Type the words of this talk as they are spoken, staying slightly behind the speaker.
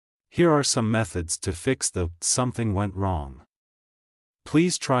Here are some methods to fix the something went wrong.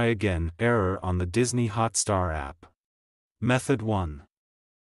 Please try again error on the Disney Hotstar app. Method 1.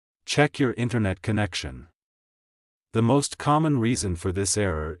 Check your internet connection. The most common reason for this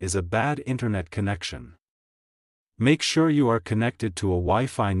error is a bad internet connection. Make sure you are connected to a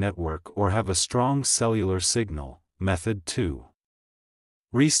Wi-Fi network or have a strong cellular signal. Method 2.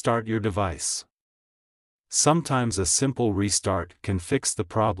 Restart your device. Sometimes a simple restart can fix the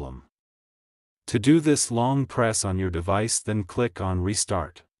problem. To do this, long press on your device, then click on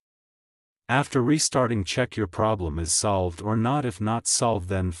Restart. After restarting, check your problem is solved or not. If not solved,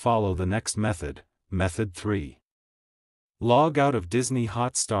 then follow the next method. Method 3. Log out of Disney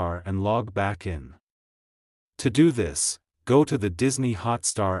Hotstar and log back in. To do this, go to the Disney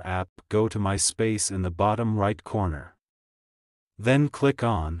Hotstar app, go to My Space in the bottom right corner. Then click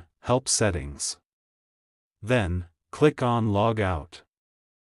on Help Settings. Then, click on Log Out.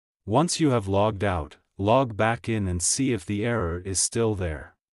 Once you have logged out, log back in and see if the error is still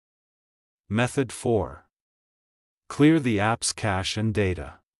there. Method 4. Clear the app's cache and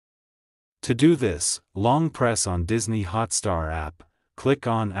data. To do this, long press on Disney Hotstar app, click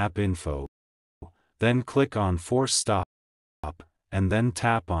on App Info, then click on Force Stop, and then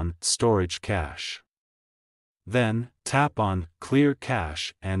tap on Storage Cache. Then, tap on Clear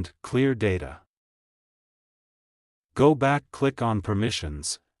Cache and Clear Data. Go back, click on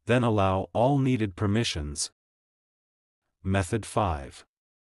Permissions, then allow all needed permissions. Method 5.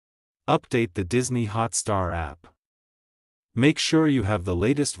 Update the Disney Hotstar app. Make sure you have the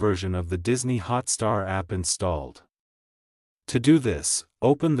latest version of the Disney Hotstar app installed. To do this,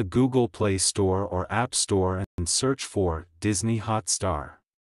 open the Google Play Store or App Store and search for Disney Hotstar.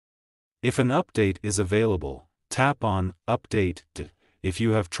 If an update is available, tap on Update. If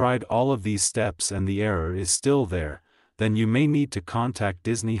you have tried all of these steps and the error is still there, then you may need to contact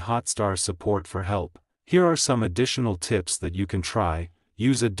Disney Hotstar support for help. Here are some additional tips that you can try.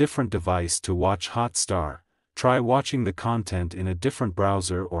 Use a different device to watch Hotstar. Try watching the content in a different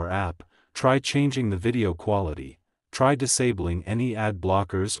browser or app. Try changing the video quality. Try disabling any ad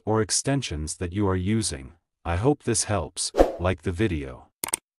blockers or extensions that you are using. I hope this helps. Like the video.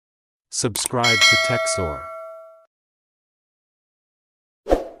 Subscribe to TechSoar.